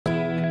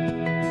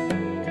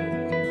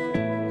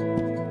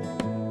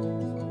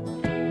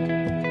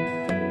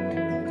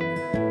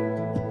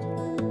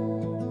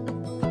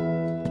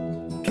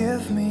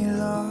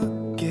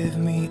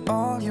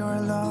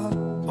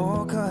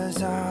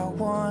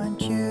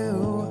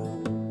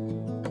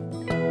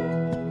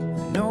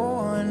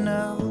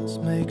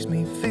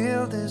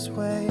this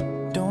way.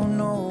 Don't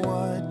know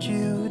what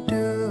you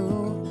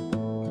do.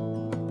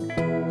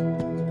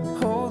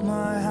 Hold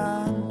my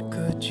hand,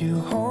 could you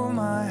hold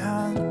my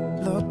hand?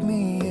 Look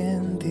me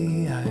in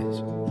the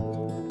eyes.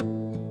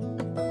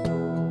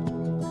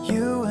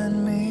 You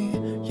and me,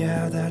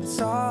 yeah, that's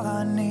all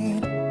I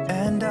need.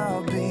 And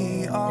I'll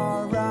be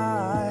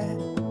alright.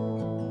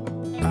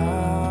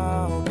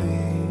 I'll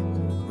be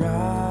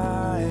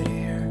right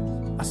here.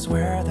 I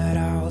swear that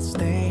I'll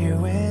stay here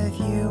with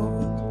you.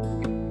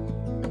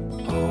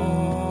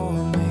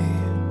 Hold me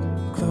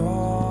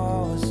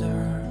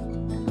closer.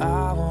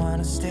 I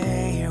wanna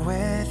stay here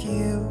with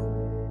you.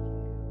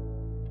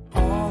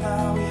 All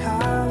that we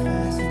have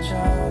is each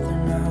other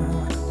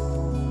now.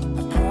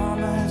 I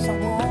promise I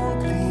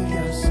won't leave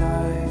your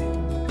side.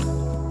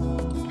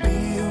 Be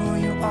who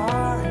you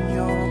are and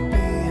you'll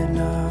be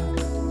enough.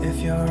 If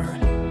you're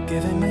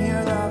giving me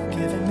your love,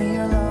 giving me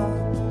your love.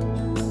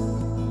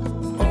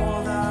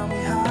 All that we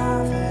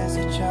have is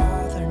each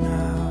other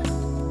now.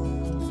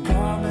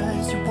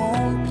 Promise you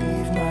won't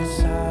leave my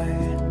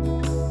side.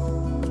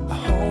 I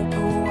hope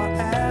who I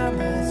am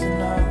is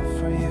enough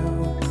for you.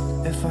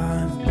 If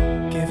I'm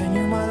giving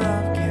you my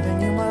love, giving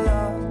you my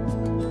love,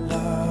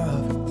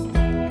 love.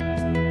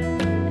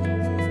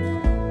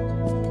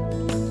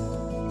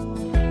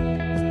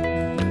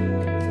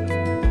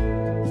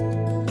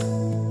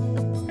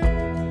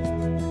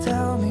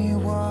 Tell me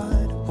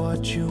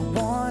what you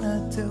wanna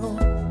do.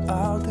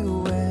 I'll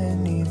do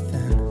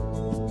anything.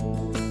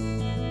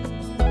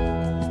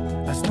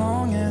 As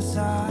long as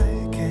I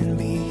can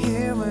be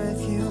here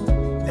with you,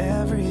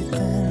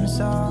 everything's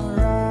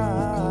alright.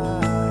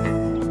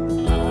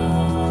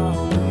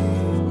 I'll be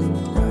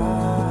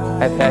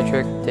right. I,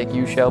 Patrick, take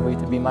you, Shelby,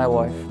 to be my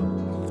wife.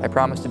 I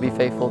promise to be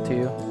faithful to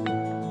you,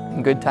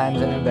 in good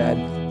times and in bad,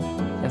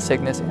 in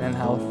sickness and in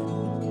health,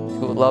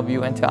 to love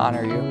you and to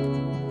honor you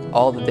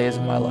all the days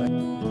of my life.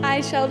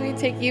 I, Shelby,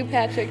 take you,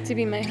 Patrick, to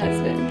be my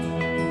husband.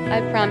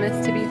 I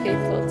promise to be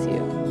faithful to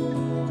you,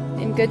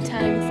 in good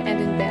times and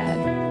in bad,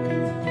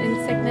 in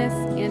sickness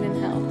and in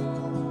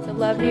health, to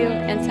love you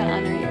and to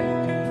honor you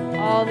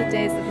all the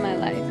days of my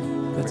life.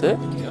 That's it?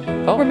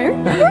 Oh. We're married?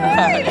 We're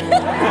married!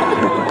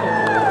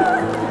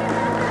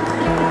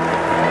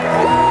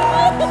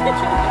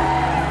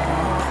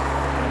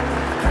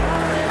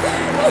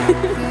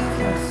 Leave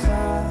your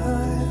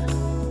side.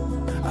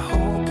 I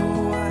hope who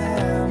I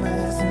am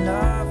is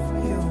enough for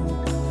you.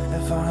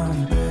 If I'm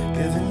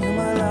giving you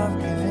my love,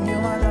 giving you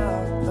my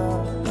love,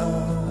 love,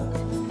 love.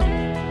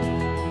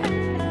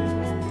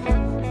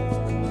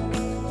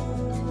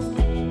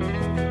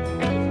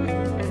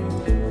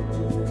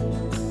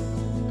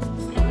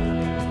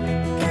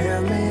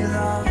 Give me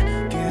love,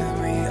 give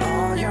me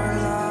all your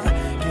love,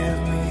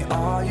 give me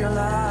all your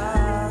love.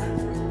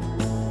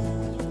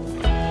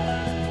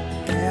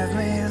 Give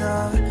me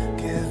love,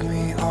 give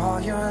me all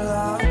your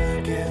love,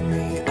 give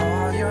me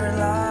all your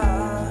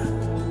love.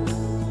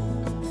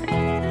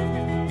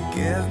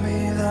 Give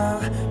me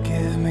love,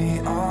 give me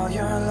all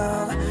your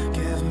love,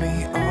 give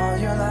me all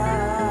your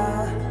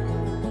love.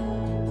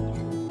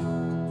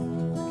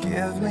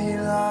 Give me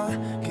love,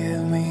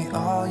 give me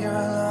all your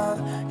love,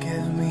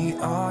 give me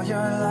all your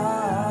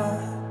love.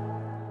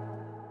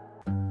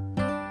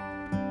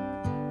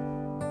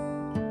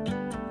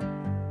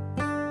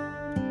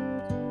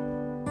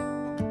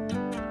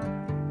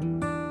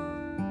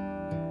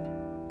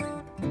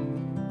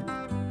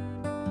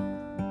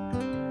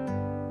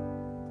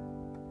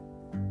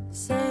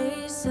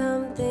 Say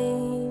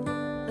something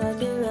like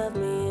you love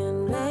me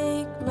and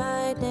make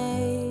my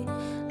day,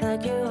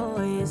 like you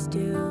always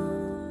do,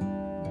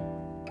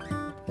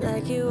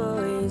 like you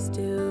always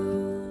do.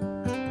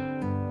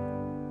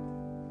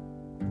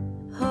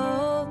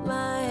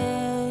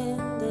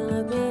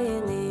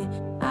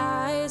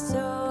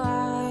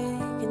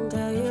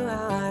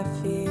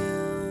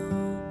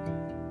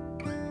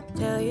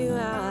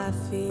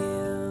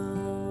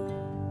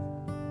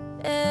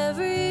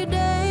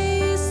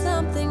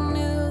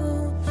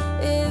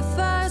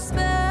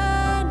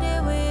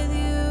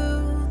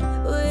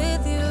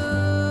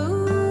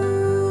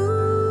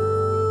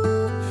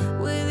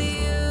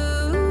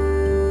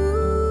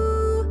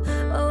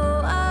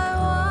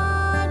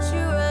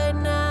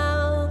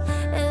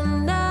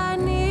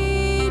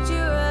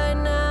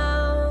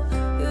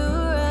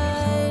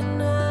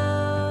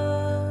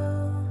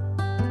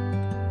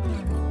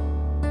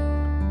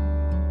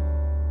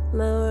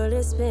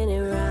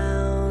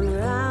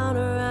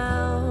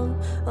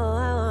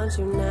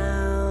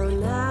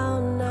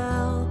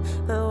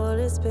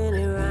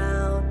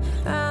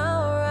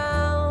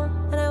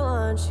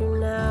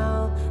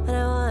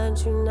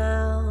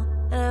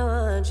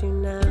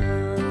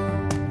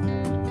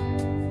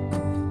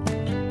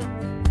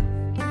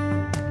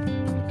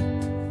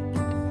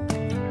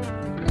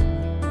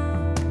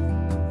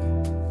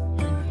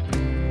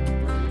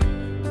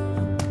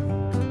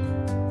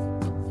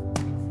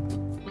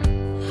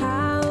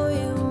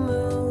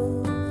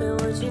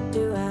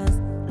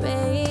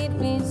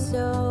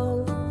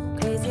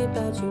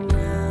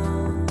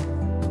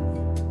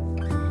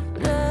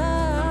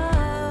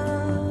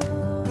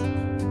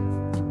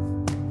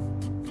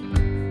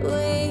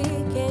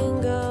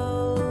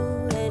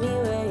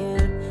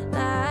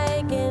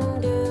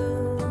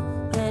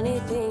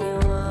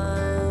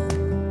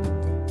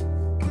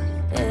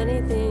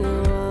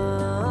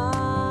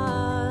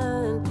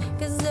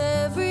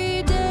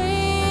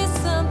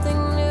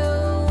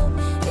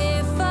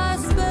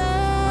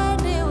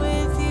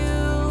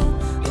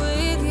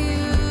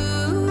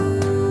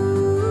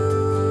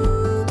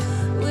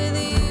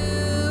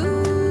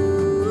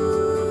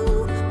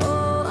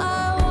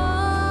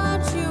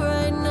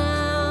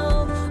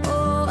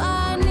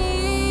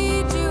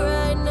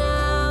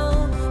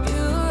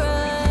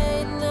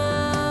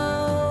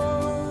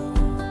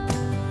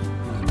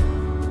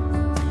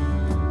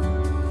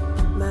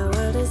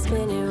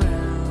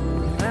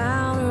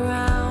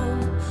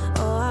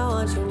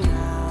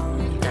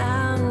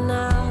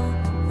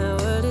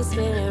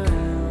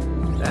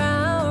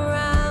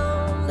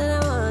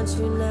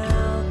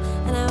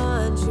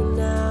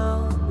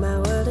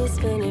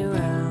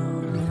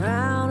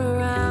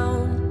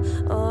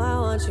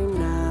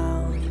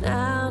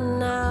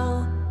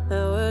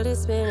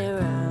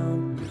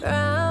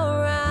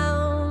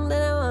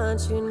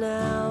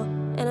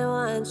 and I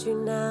want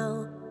you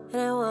now, and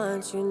I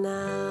want you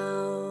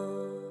now.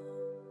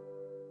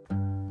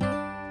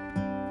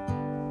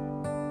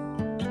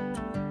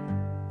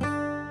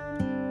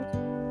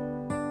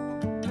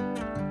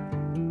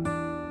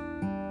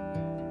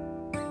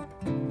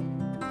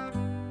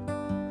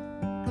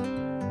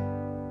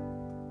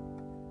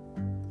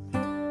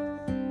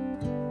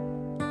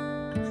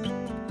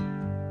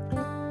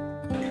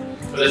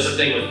 But that's the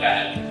thing with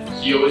Pat.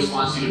 He always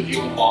wants you to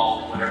feel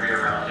involved whenever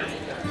you're around him.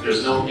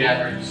 There's no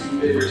gathering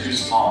too big or too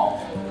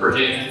small for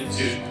him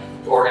to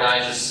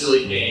organize a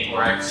silly game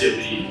or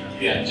activity,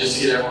 again, just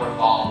to get everyone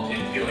involved in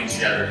feeling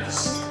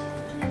togetherness.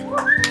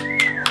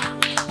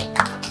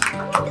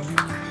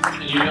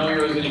 And you know you're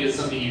always going to get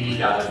something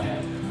unique out of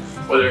him.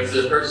 Whether it's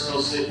a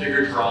personal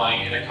stick-figure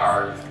drawing in a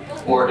card,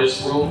 or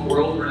his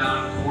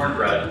world-renowned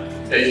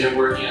cornbread that he's been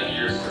working on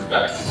years to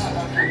perfect.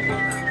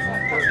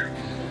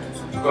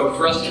 But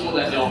for us people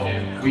that know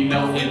him, we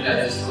know him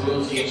that his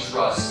loyalty and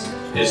trust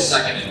is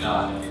second to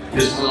none.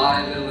 His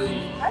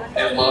reliability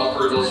and love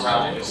for those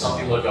around him is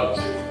something to look up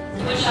to.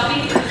 When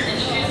Shelby first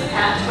introduced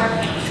Pat to our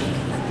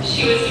family,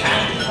 she was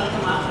trying to hook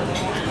him up with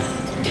her friends.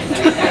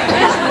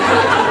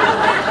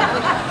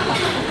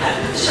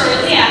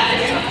 Shortly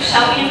after,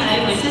 Shelby and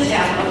I went to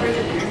Tavern over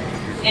dinner,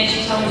 and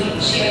she told me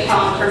she had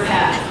fallen for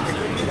Pat.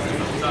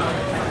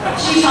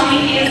 She told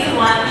me he is the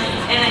one,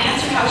 and I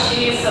asked her how she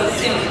knew so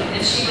soon,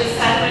 and she just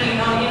said, when you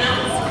know, you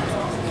know.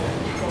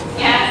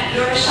 Yeah,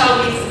 you're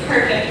Shelby's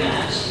perfect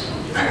match.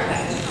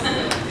 Perfect.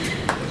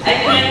 I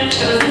couldn't have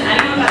chosen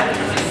anyone better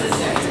than my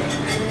sister.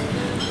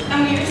 And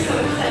we are so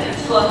excited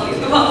to love you,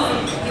 welcome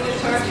you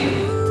to our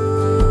family.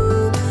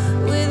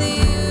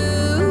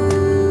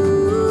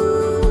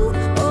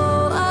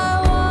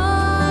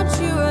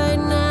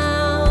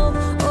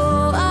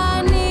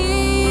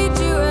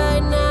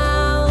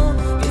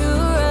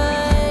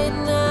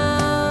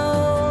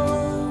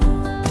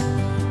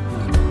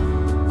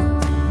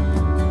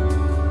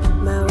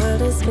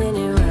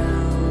 Spinning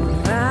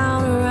round,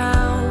 round,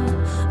 around.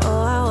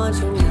 Oh, I want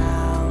you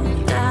now,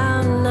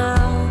 now,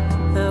 now.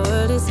 My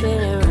world is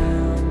spinning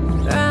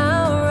round,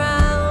 round,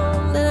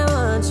 round. And I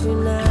want you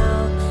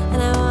now,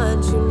 and I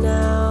want you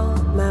now.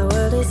 My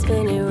world is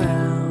spinning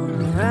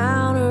round,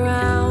 round,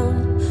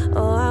 around.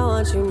 Oh, I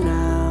want you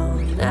now,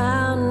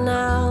 now,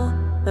 now.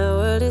 My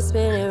world is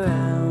spinning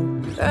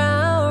round,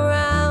 round,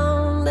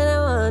 round. And I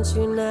want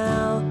you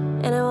now,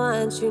 and I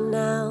want you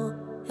now,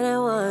 and I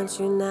want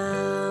you now.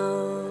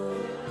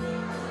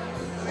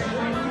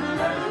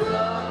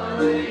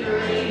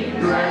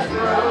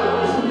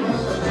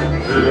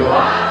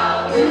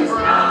 Throughout this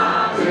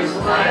promised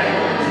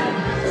land,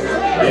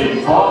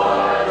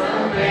 before the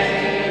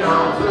main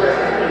altar,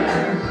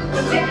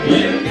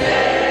 you've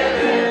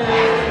given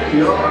at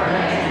your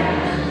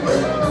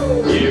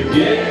hand, you've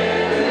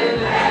given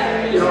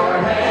at your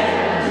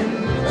hand.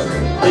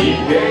 He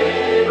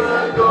gave a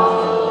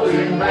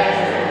golden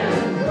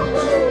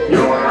band,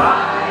 your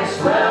eyes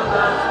swelled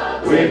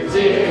up with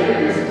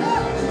tears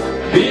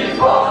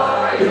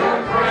before your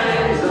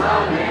friends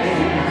on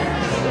hand.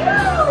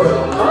 The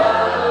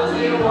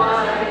lovely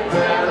white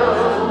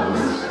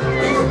petals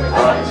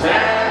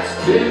attached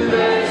to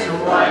this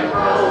white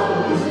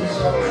rose,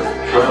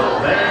 the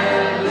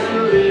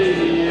heavenly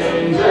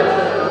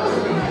angel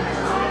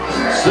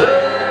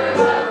served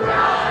the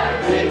bride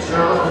they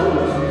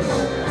chose.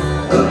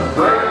 The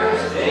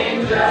first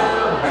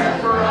angel had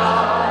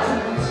brought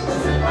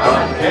a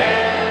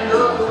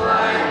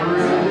candlelight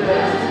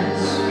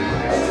radiance.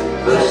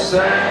 The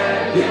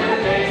second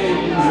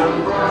angel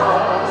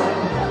brought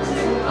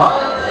a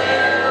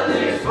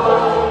lily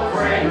full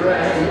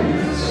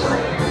fragrance.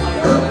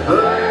 The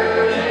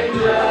third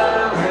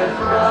angel had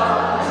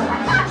brought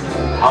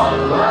a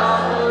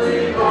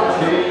lovely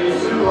bouquet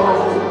to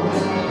hold.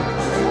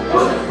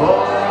 The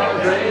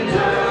fourth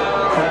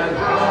angel had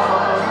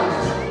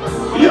brought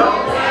your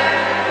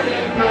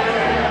wedding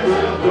band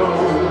of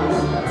gold.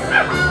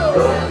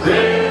 The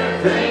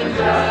fifth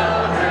angel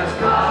has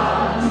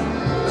come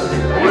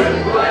with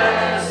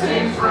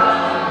blessings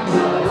from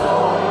the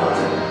Lord.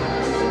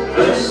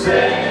 The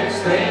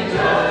sixth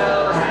angel